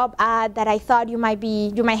 there's a job ad that I thought you might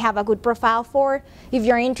have a good profile for. If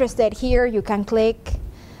you're interested here, you can click.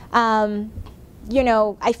 You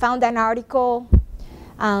know, I found an article.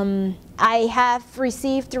 I have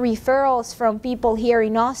received referrals from people here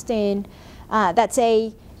in Austin that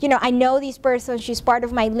say, you know, I know this person, she's part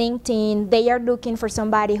of my LinkedIn. They are looking for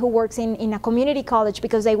somebody who works in a community college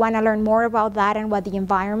because they want to learn more about that and what the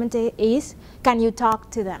environment is. Can you talk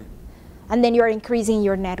to them? And then you're increasing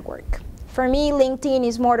your network. For me, LinkedIn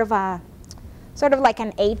is more of a, sort of like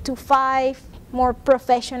an 8 to 5, more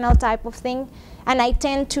professional type of thing. And I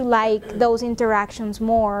tend to like those interactions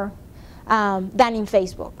more than in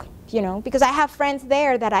Facebook, you know, because I have friends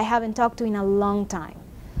there that I haven't talked to in a long time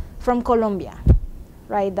from Colombia.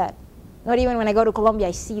 Right, that not even when I go to Colombia,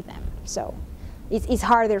 I see them. So it's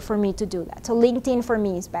harder for me to do that. So LinkedIn for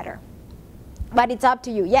me is better. But it's up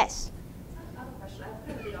to you, yes? I have a question. I have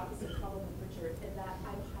kind of the opposite problem with Richard in that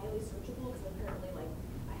I'm highly searchable because apparently, like,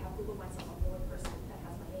 I have Googled myself I'm the only person that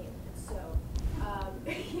has my name. And so,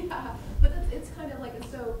 yeah, but it's kind of like,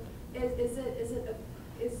 so is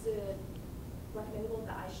it recommendable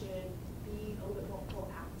that I should be a little bit more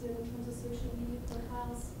proactive in terms of social media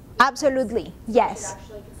profiles? Absolutely, yes. I should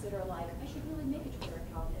actually consider, like, I should really make a Twitter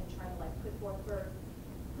account and try to, like, put forth for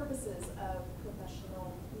purposes of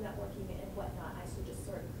professional networking and whatnot. I should just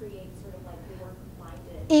sort of create sort of like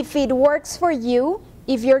work-minded. If it works for you,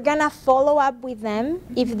 if you're gonna follow up with them,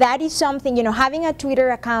 if that is something, you know, having a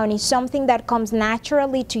Twitter account is something that comes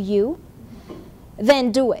naturally to you,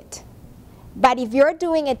 then do it. But if you're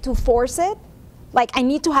doing it to force it, like, I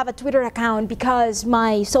need to have a Twitter account because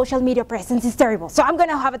my social media presence is terrible, so I'm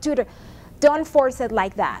gonna have a Twitter. Don't force it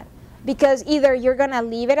like that. Because either you're gonna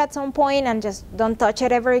leave it at some point and just don't touch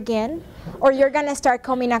it ever again, or you're gonna start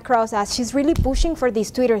coming across as, she's really pushing for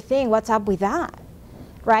this Twitter thing, what's up with that,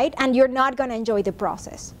 right? And you're not gonna enjoy the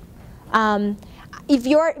process. If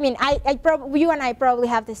you're, I mean, you and I probably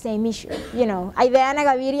have the same issue. You know, Ideana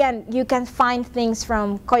Gaviria, and you can find things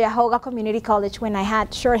from Cuyahoga Community College when I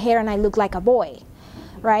had short hair and I looked like a boy,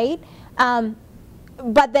 right?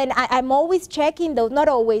 But then I'm always checking those, not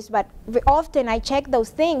always, but often I check those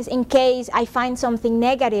things in case I find something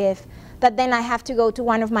negative that then I have to go to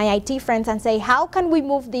one of my IT friends and say, how can we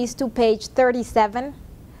move this to page 37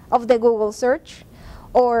 of the Google search?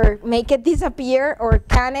 Or make it disappear, or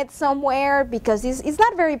can it somewhere, because it's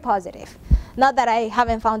not very positive. Not that I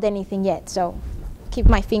haven't found anything yet, so keep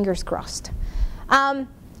my fingers crossed.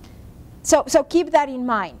 So keep that in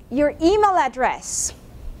mind. Your email address.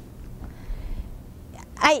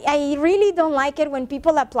 I really don't like it when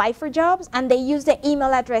people apply for jobs and they use the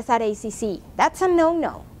email address at ACC. That's a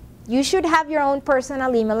no-no. You should have your own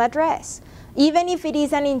personal email address. Even if it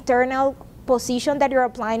is an internal position that you're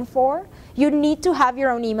applying for, you need to have your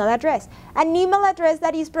own email address. An email address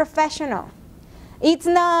that is professional. It's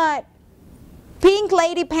not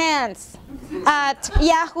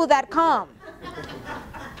pinkladypants@yahoo.com.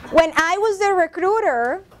 When I was the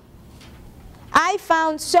recruiter, I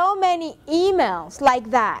found so many emails like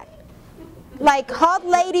that. Like hot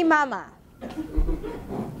lady mama.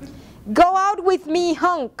 Go out with me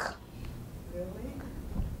hunk.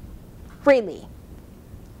 Really?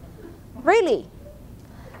 Really?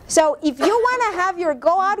 So if you want to have your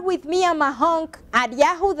go out with me I'm a hunk at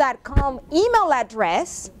yahoo.com email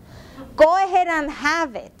address, go ahead and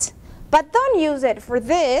have it. But don't use it for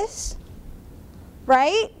this,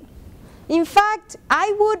 right? In fact,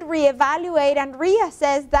 I would reevaluate and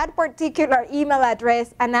reassess that particular email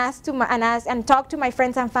address and talk to my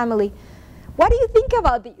friends and family. What do you think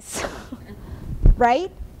about this?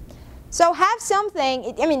 Right? So have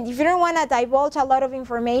something, I mean, if you don't want to divulge a lot of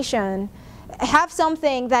information, have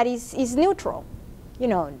something that is neutral, you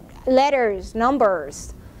know, letters,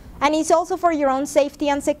 numbers, and it's also for your own safety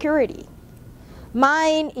and security.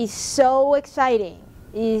 Mine is so exciting.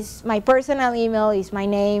 My personal email is my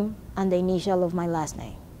name and the initial of my last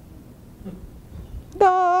name.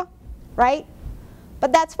 Duh, right?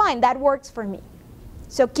 But that's fine, that works for me.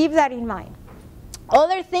 So keep that in mind.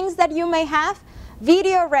 Other things that you may have,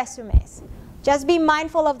 video resumes. Just be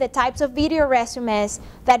mindful of the types of video resumes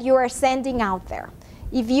that you are sending out there.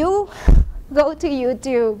 If you go to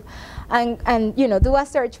YouTube and you know, do a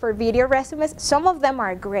search for video resumes, some of them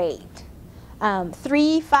are great.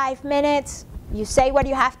 3-5 minutes, you say what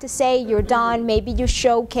you have to say, you're done. Maybe you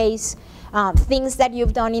showcase things that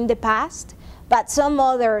you've done in the past, but some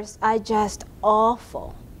others are just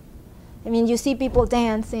awful. I mean, you see people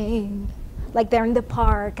dancing, like they're in the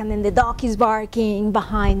park, and then the dog is barking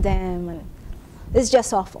behind them, and it's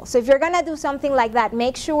just awful. So if you're gonna do something like that,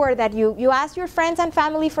 make sure that you ask your friends and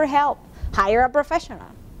family for help. Hire a professional,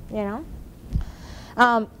 you know?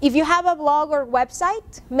 If you have a blog or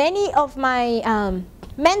website, many of my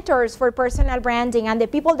mentors for personal branding and the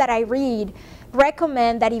people that I read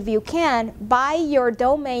recommend that if you can, buy your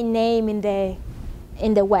domain name in the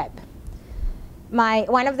web.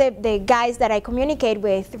 One of the guys that I communicate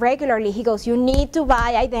with regularly, he goes, you need to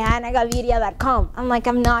buy ideanagaviria.com. I'm like,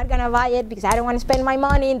 I'm not going to buy it because I don't want to spend my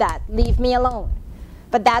money in that. Leave me alone.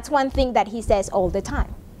 But that's one thing that he says all the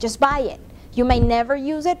time. Just buy it. You may never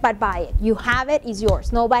use it, but buy it. You have it, it's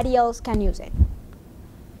yours. Nobody else can use it.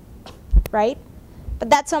 Right? But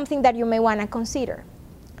that's something that you may want to consider.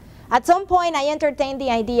 At some point, I entertained the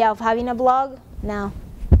idea of having a blog. No,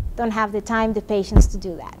 don't have the time, the patience to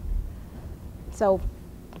do that. So,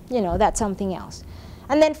 that's something else.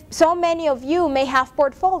 And then so many of you may have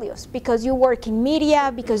portfolios because you work in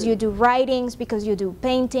media, because you do writings, because you do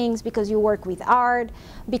paintings, because you work with art,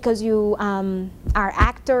 because you are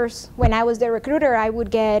actors. When I was the recruiter, I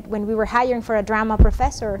would get, when we were hiring for a drama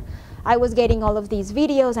professor, I was getting all of these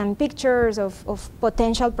videos and pictures of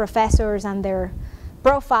potential professors and their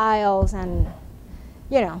profiles and,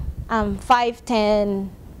 5'10",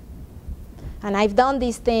 and I've done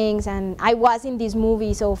these things, and I was in this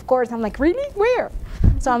movie, so of course I'm like, really? Where?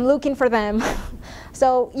 So I'm looking for them.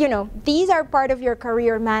 So, these are part of your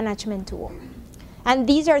career management tool. And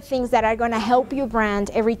these are things that are going to help you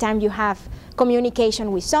brand every time you have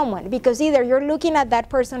communication with someone, because either you're looking at that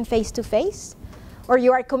person face to face, or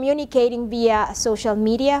you are communicating via a social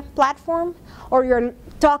media platform, or you're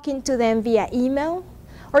talking to them via email,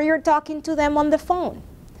 or you're talking to them on the phone.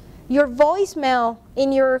 Your voicemail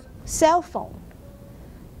in your cell phone,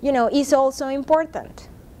 is also important,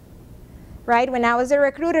 right? When I was a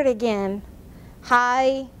recruiter again,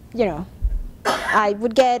 I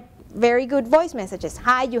would get very good voice messages.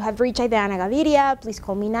 Hi, you have reached Ideana Gaviria. Please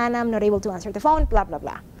call me Nana. I'm not able to answer the phone, blah, blah,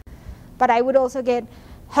 blah. But I would also get,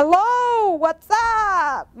 hello, what's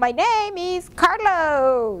up? My name is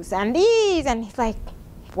Carlos, and this, and it's like,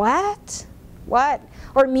 what? What?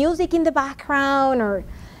 Or music in the background, or,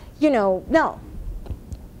 no.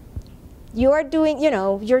 You are doing,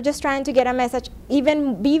 you're just trying to get a message.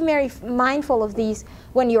 Even be very mindful of these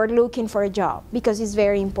when you're looking for a job, because it's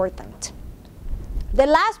very important. The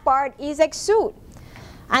last part is exude.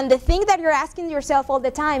 And the thing that you're asking yourself all the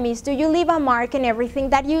time is, do you leave a mark in everything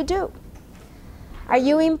that you do? Are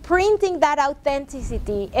you imprinting that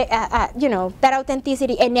authenticity, that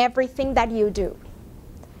authenticity in everything that you do?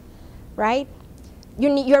 Right?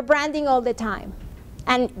 You're branding all the time.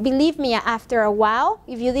 And believe me, after a while,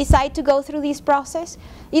 if you decide to go through this process,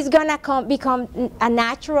 it's going to become a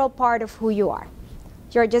natural part of who you are.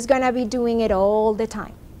 You're just going to be doing it all the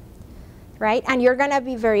time, right? And you're going to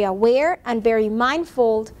be very aware and very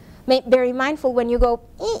mindful when you go,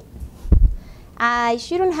 I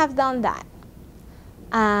shouldn't have done that.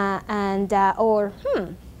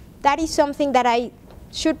 That is something that I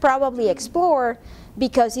should probably explore,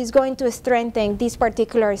 because it's going to strengthen this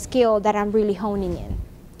particular skill that I'm really honing in,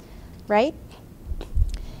 right?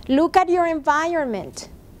 Look at your environment.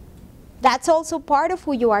 That's also part of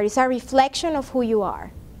who you are. It's a reflection of who you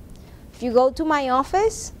are. If you go to my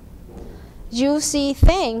office, you see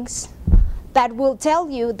things that will tell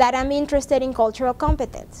you that I'm interested in cultural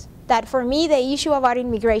competence. That for me, the issue about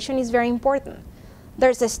immigration is very important.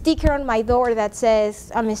 There's a sticker on my door that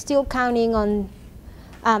says, I'm still counting on,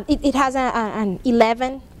 it has an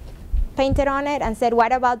 11 painted on it, and said,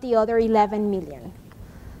 what about the other 11 million?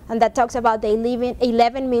 And that talks about the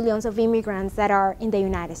 11 millions of immigrants that are in the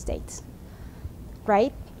United States,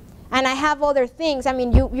 right? And I have other things. I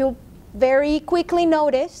mean, you very quickly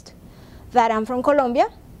noticed that I'm from Colombia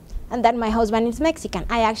and that my husband is Mexican.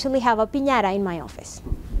 I actually have a piñata in my office.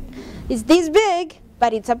 It's this big,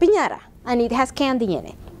 but it's a piñata, and it has candy in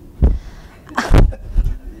it.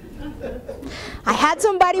 I had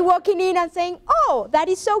somebody walking in and saying, oh, that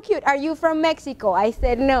is so cute. Are you from Mexico? I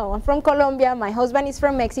said, no, I'm from Colombia. My husband is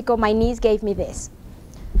from Mexico. My niece gave me this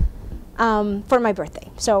for my birthday.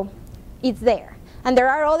 So it's there. And there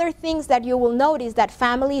are other things that you will notice, that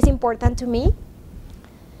family is important to me,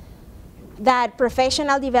 that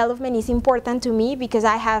professional development is important to me, because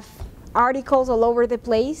I have articles all over the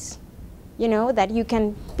place, that you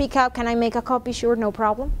can pick up. Can I make a copy? Sure, no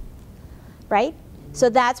problem, right? So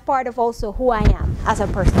that's part of also who I am as a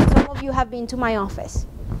person. Some of you have been to my office.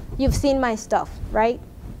 You've seen my stuff, right?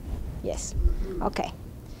 Yes. Okay.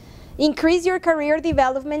 Increase your career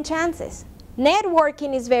development chances.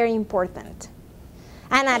 Networking is very important.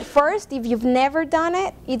 And at first, if you've never done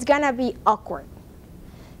it, it's going to be awkward.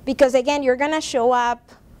 Because again, you're going to show up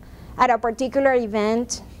at a particular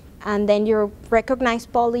event, and then you recognize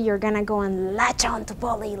Polly, you're going to go and latch on to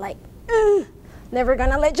Polly like, never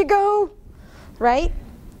going to let you go. right?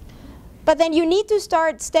 But then you need to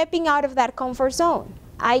start stepping out of that comfort zone.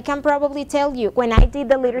 I can probably tell you, when I did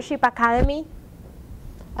the Leadership Academy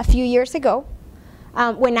a few years ago,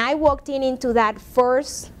 when I walked into that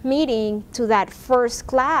first meeting, to that first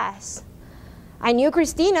class, I knew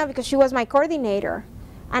Christina because she was my coordinator,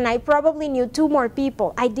 and I probably knew 2 more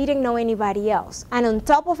people. I didn't know anybody else. And on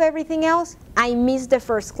top of everything else, I missed the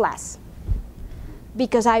first class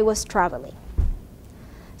because I was traveling.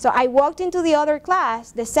 So I walked into the other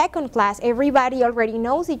class, the second class, everybody already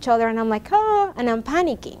knows each other, and I'm like, oh, and I'm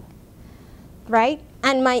panicking, right?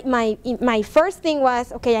 And my first thing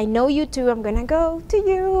was, okay, I know you two, I'm gonna go to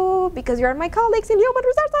you because you're my colleagues in human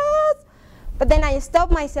resources. But then I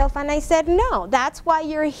stopped myself and I said, no, that's why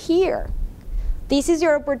you're here. This is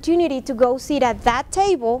your opportunity to go sit at that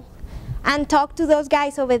table and talk to those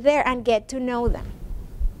guys over there and get to know them,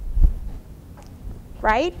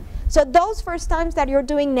 right? So those first times that you're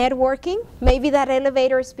doing networking, maybe that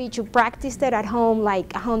elevator speech, you practiced it at home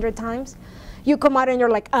like 100 times, you come out and you're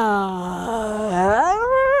like,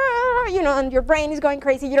 you know, and your brain is going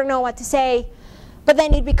crazy, you don't know what to say, but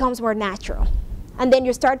then it becomes more natural. And then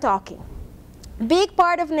you start talking. Big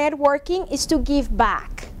part of networking is to give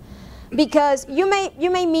back. Because you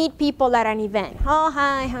may meet people at an event. Oh,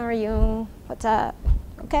 hi, how are you? What's up?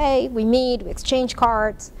 Okay, we meet, we exchange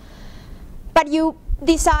cards. But you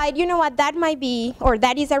decide, you know what, that might be, or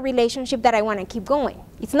that is a relationship that I want to keep going.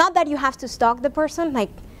 It's not that you have to stalk the person, like,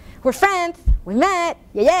 we're friends, we met,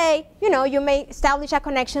 yay. You know, you may establish a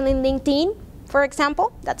connection in LinkedIn, for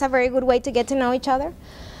example. That's a very good way to get to know each other.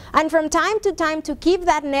 And from time to time, to keep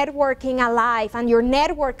that networking alive and your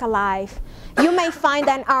network alive, you may find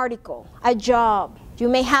an article, a job, you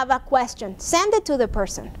may have a question, send it to the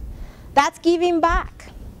person. That's giving back.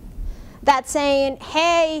 That's saying,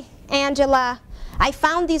 hey, Angela, I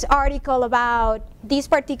found this article about this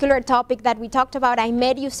particular topic that we talked about. I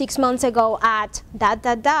met you 6 months ago at ...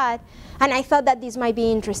 and I thought that this might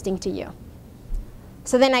be interesting to you.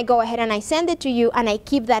 So then I go ahead and I send it to you and I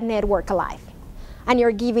keep that network alive. And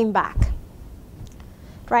you're giving back,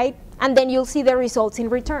 right? And then you'll see the results in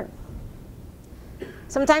return.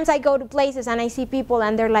 Sometimes I go to places and I see people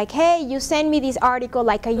and they're like, hey, you sent me this article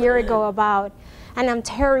like a year ago about, and I'm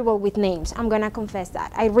terrible with names. I'm gonna confess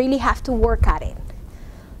that. I really have to work at it.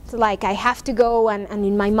 So like I have to go and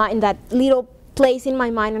in my mind, that little place in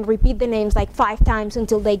my mind, and repeat the names like 5 times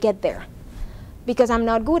until they get there. Because I'm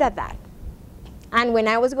not good at that. And when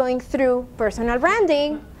I was going through personal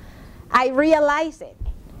branding, I realized it.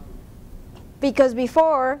 Because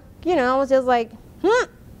before, you know, I was just like,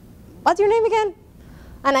 what's your name again?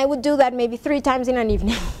 And I would do that maybe 3 times in an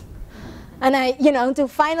evening. And I, you know, until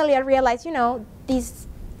finally I realized, you know, this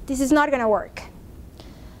is not gonna work.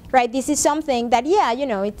 Right? This is something that, yeah, you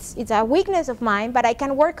know, it's a weakness of mine, but I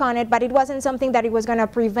can work on it, but it wasn't something that it was gonna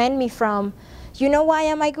prevent me from, you know why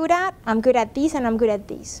am I good at? I'm good at this and I'm good at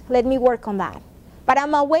this. Let me work on that. But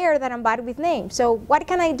I'm aware that I'm bad with names, so what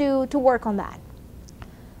can I do to work on that?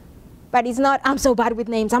 But it's not, I'm so bad with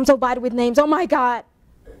names, I'm so bad with names, oh my God.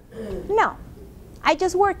 No, I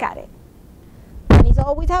just work at it. And it's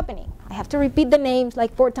always happening. I have to repeat the names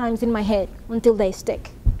like 4 times in my head until they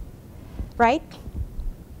stick, right?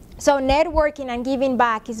 So networking and giving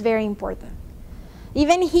back is very important.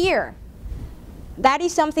 Even here, that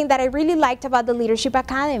is something that I really liked about the Leadership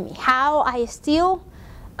Academy, how I still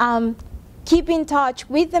keep in touch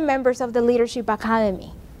with the members of the Leadership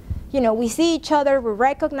Academy. You know, we see each other, we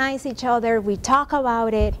recognize each other, we talk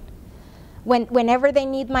about it. Whenever they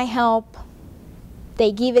need my help,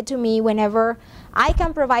 they give it to me. Whenever I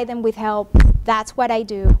can provide them with help, that's what I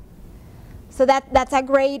do. So that's a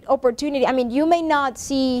great opportunity. I mean, you may not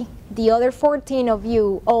see the other 14 of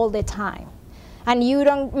you all the time. And you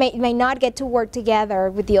may not get to work together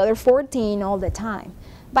with the other 14 all the time.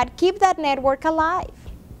 But keep that network alive.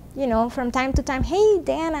 You know, from time to time, hey,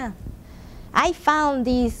 Dana, I found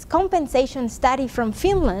this compensation study from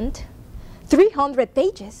Finland, 300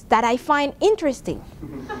 pages, that I find interesting.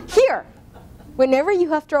 Here, whenever you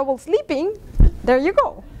have trouble sleeping, there you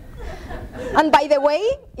go. And by the way,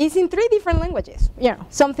 it's in 3 different languages, you know,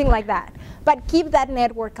 something like that. But keep that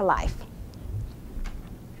network alive.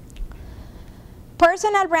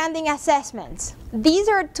 Personal branding assessments. These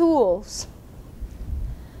are tools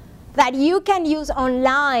that you can use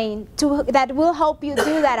online that will help you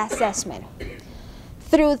do that assessment.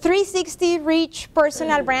 Through 360 Reach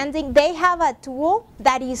Personal Branding, they have a tool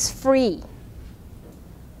that is free.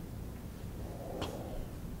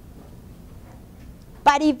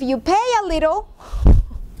 But if you pay a little,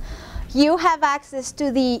 you have access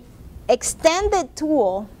to the extended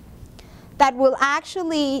tool that will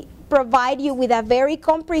actually provide you with a very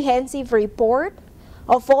comprehensive report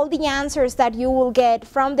of all the answers that you will get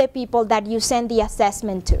from the people that you send the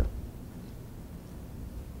assessment to.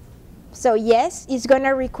 So yes, it's going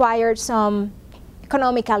to require some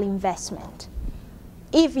economical investment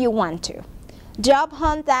if you want to.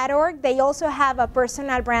 JobHunt.org, they also have a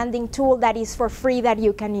personal branding tool that is for free that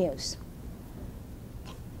you can use.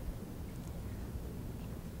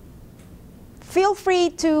 Feel free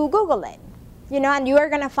to Google it, and you are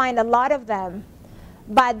going to find a lot of them.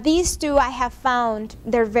 But these two I have found,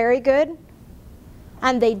 they're very good,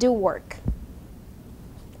 and they do work.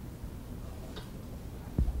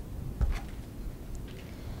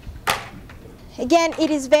 Again, it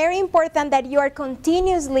is very important that you are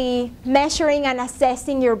continuously measuring and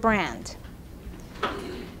assessing your brand.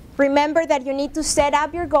 Remember that you need to set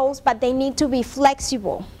up your goals, but they need to be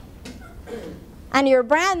flexible. And your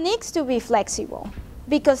brand needs to be flexible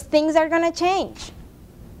because things are going to change.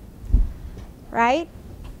 Right?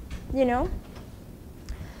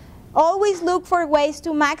 Always look for ways to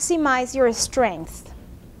maximize your strengths.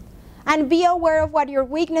 And be aware of what your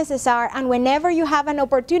weaknesses are, and whenever you have an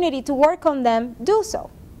opportunity to work on them, do so.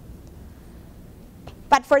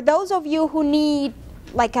 But for those of you who need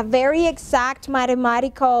like a very exact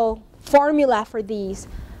mathematical formula for these,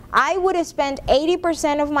 I would spend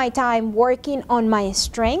 80% of my time working on my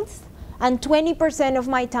strengths and 20% of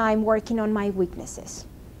my time working on my weaknesses.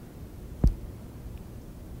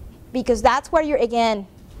 Because that's where again,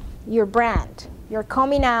 your brand. You're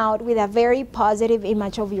coming out with a very positive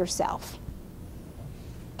image of yourself.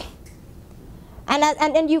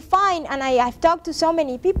 And you find, and I've talked to so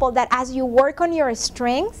many people, that as you work on your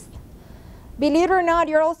strengths, believe it or not,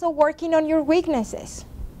 you're also working on your weaknesses.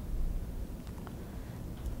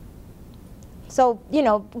 So,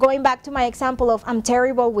 going back to my example of I'm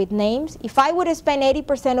terrible with names, if I would spend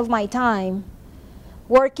 80% of my time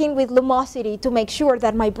working with Lumosity to make sure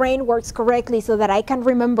that my brain works correctly so that I can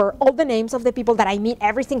remember all the names of the people that I meet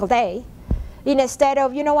every single day, instead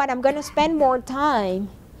of, I'm going to spend more time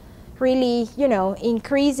really,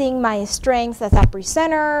 increasing my strengths as a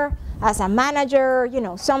presenter, as a manager,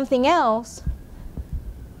 something else.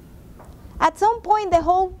 At some point, the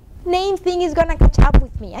whole name thing is going to catch up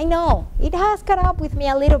with me. I know. It has caught up with me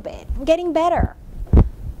a little bit. I'm getting better.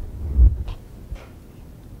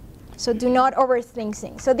 So do not overthink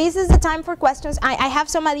things. So this is the time for questions. I have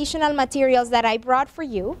some additional materials that I brought for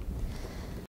you.